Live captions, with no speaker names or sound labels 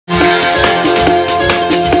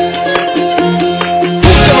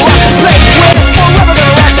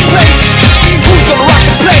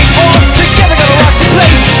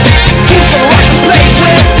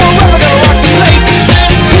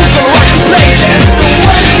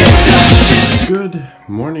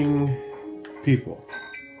Morning, people.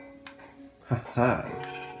 Haha.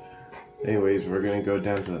 Anyways, we're gonna go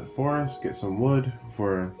down to the forest, get some wood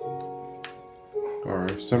for our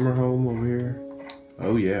summer home over here.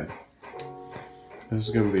 Oh yeah. This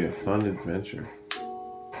is gonna be a fun adventure.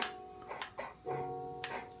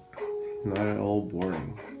 Not at all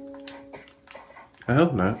boring. I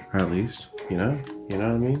hope not, or at least, you know what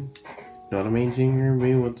I mean? You know what I mean, Junior?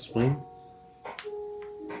 Me with the spleen?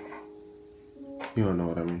 You don't know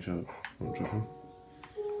what I mean, shut up. I'm joking.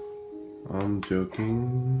 I'm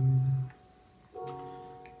joking.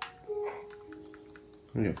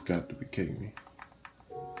 You've got to be kidding me.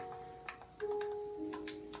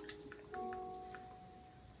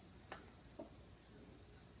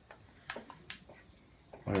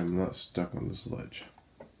 I am not stuck on this ledge.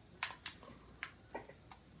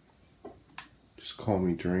 Just call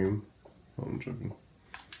me Dream. Oh, I'm joking.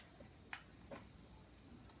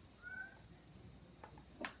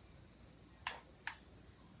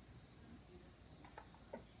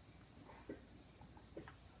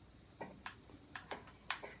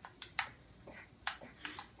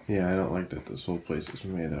 Yeah, I don't like that this whole place is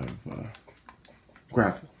made out of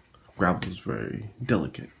gravel. Gravel is very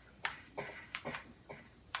delicate.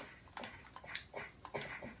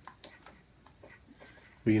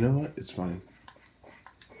 But you know what? It's fine.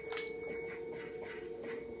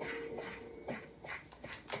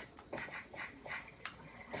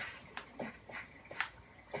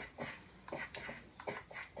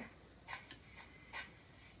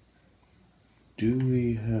 Do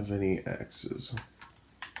we have any axes?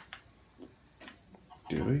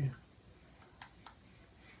 Do we?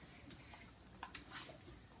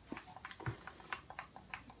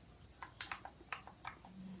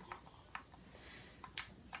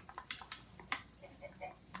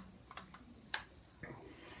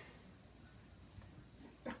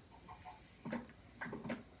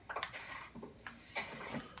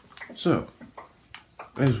 So,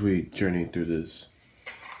 as we journey through this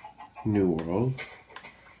new world,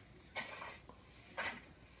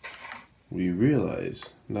 we realize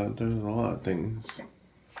that there's a lot of things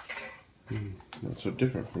not so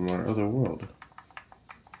different from our other world.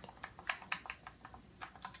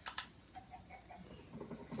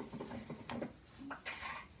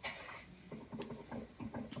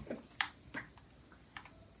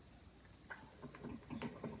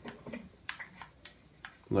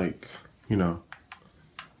 Like, you know,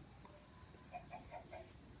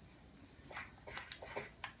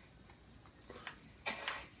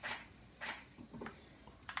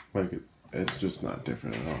 like it's just not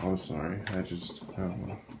different at all. I'm sorry. I don't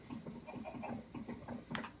know.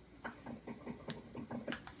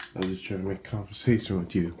 I was just trying to make conversation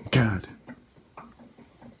with you. God.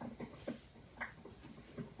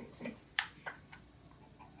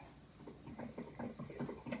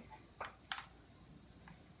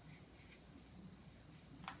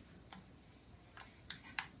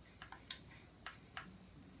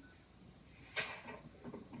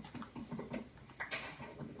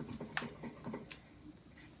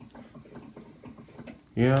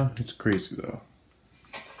 Yeah, it's crazy though.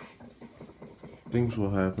 Things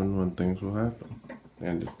will happen when things will happen.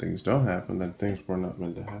 And if things don't happen, then things were not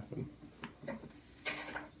meant to happen. You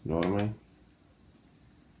know what I mean?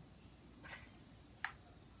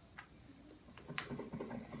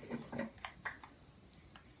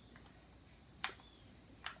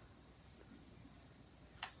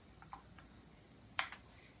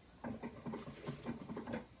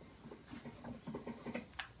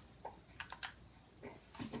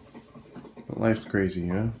 But life's crazy,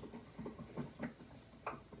 you know?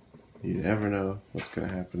 You never know what's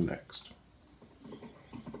gonna happen next.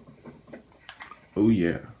 Oh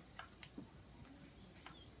yeah.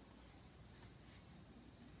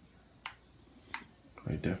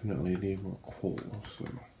 I definitely need more coal, so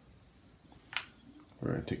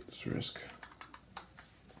we're gonna take this risk.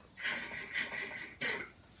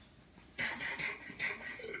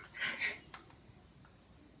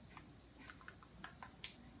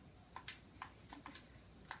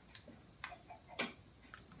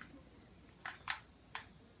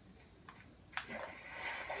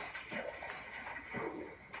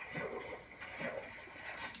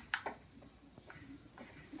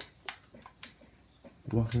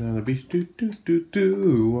 Walking on the beach, do do do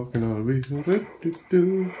do. Walking on the beach, do do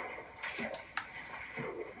do.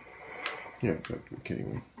 Yeah, got to be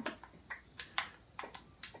kidding me.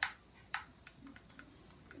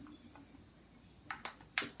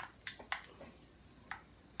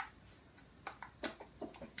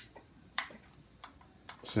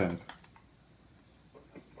 Sad.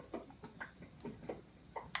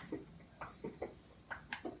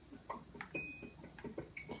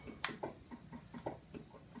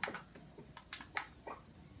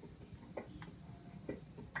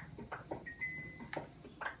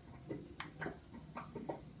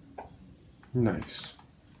 Nice.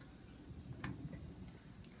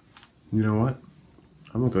 You know what?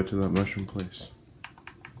 I'm gonna go to that mushroom place.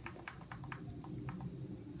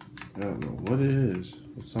 I don't know what it is,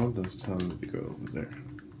 but something's telling me to go over there.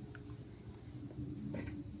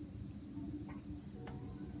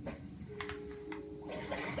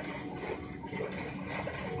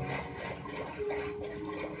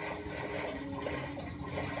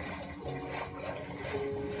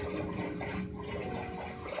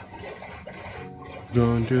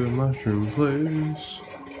 Going to the mushroom place.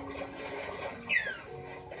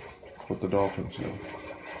 What the dolphins know.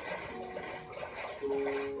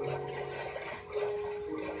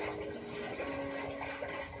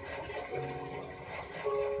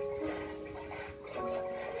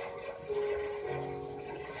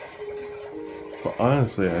 But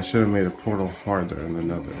honestly, I should have made a portal farther in the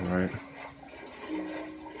nether, right?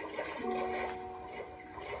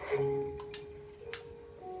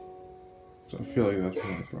 So I feel like that's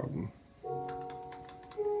my problem.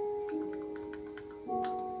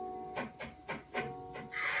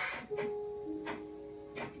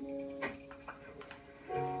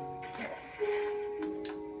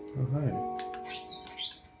 Oh, hi.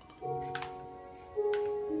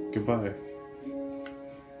 Goodbye.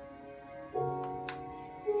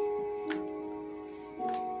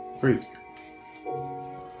 Crazy.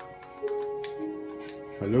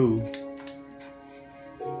 Hello?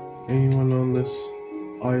 Anyone on this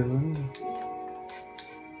island?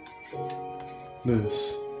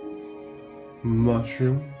 This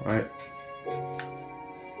mushroom?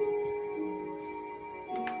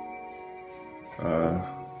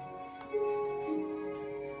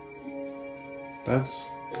 That's...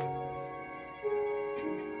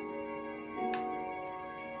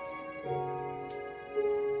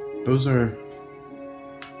 Those are...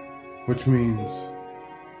 Which means...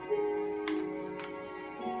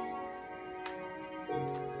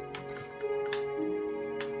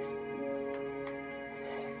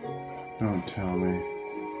 Don't tell me.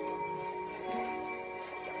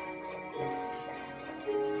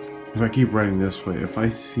 If I keep running this way, if I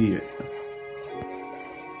see it...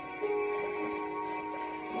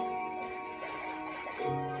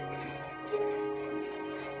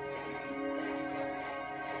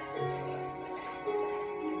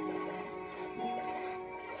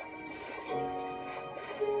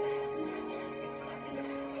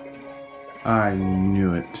 I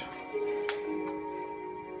knew it.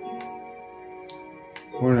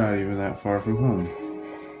 We're not even that far from home.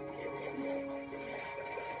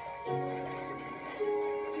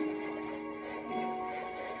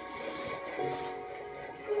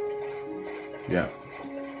 Yeah.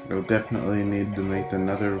 We'll definitely need to make the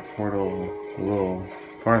nether portal a little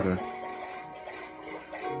farther.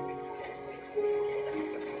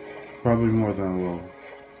 Probably more than a little.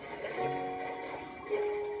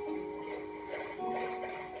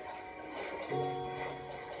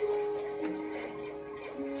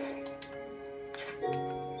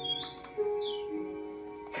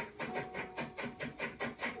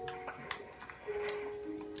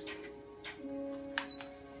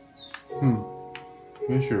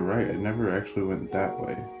 I guess you're right, I never actually went that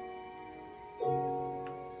way.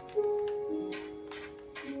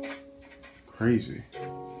 Crazy.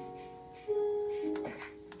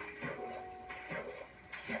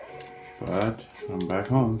 But I'm back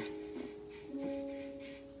home.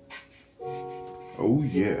 Oh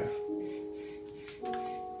yeah.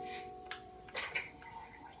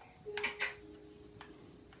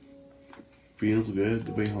 Feels good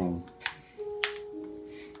to be home.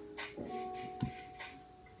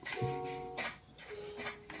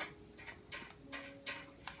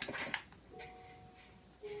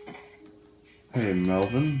 Hey,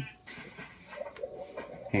 Melvin.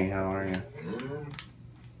 Hey, how are you?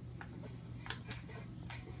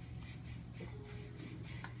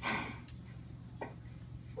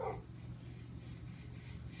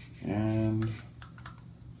 And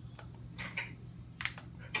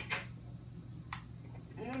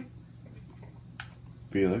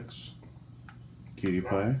Felix, Cutie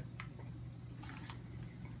Pie.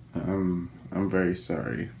 I'm very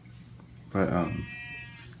sorry, but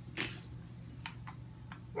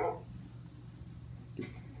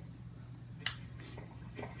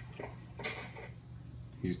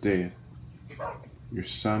he's dead. Your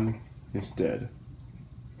son is dead.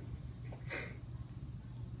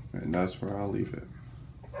 And that's where I'll leave it.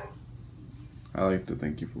 I'd like to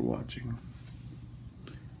thank you for watching.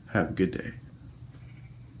 Have a good day.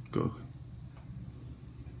 Go.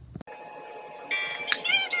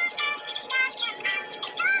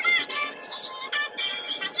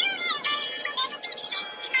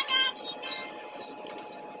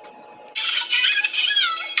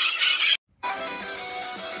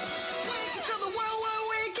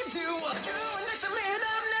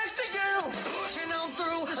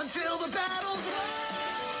 until the battle's won.